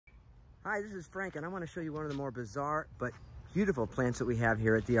Hi, this is Frank, and I want to show you one of the more bizarre but beautiful plants that we have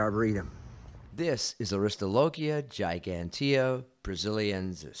here at the Arboretum. This is Aristolochia gigantea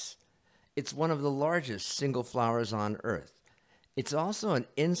Brasiliensis. It's one of the largest single flowers on Earth. It's also an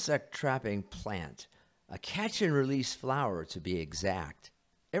insect-trapping plant, a catch-and-release flower to be exact.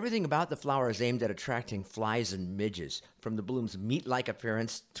 Everything about the flower is aimed at attracting flies and midges, from the bloom's meat-like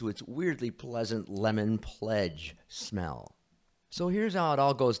appearance to its weirdly pleasant lemon pledge smell. So here's how it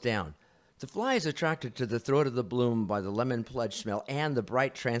all goes down. The fly is attracted to the throat of the bloom by the lemon pledge smell and the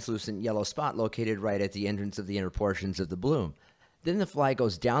bright translucent yellow spot located right at the entrance of the inner portions of the bloom. Then the fly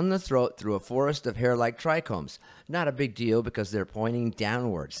goes down the throat through a forest of hair-like trichomes. Not a big deal because they're pointing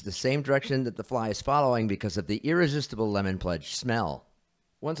downwards, the same direction that the fly is following because of the irresistible lemon pledge smell.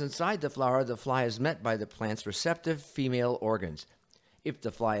 Once inside the flower, the fly is met by the plant's receptive female organs. If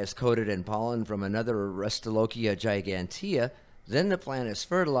the fly is coated in pollen from another Aristolochia gigantea, then the plant is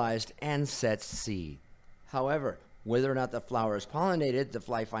fertilized and sets seed. However, whether or not the flower is pollinated, the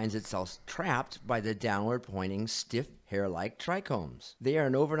fly finds itself trapped by the downward pointing stiff hair-like trichomes. They are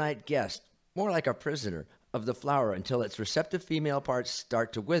an overnight guest, more like a prisoner, of the flower until its receptive female parts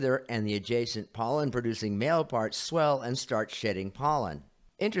start to wither and the adjacent pollen-producing male parts swell and start shedding pollen.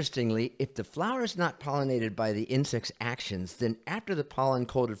 Interestingly, if the flower is not pollinated by the insect's actions, then after the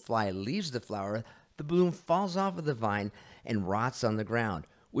pollen-coated fly leaves the flower, the bloom falls off of the vine and rots on the ground,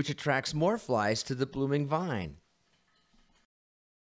 which attracts more flies to the blooming vine.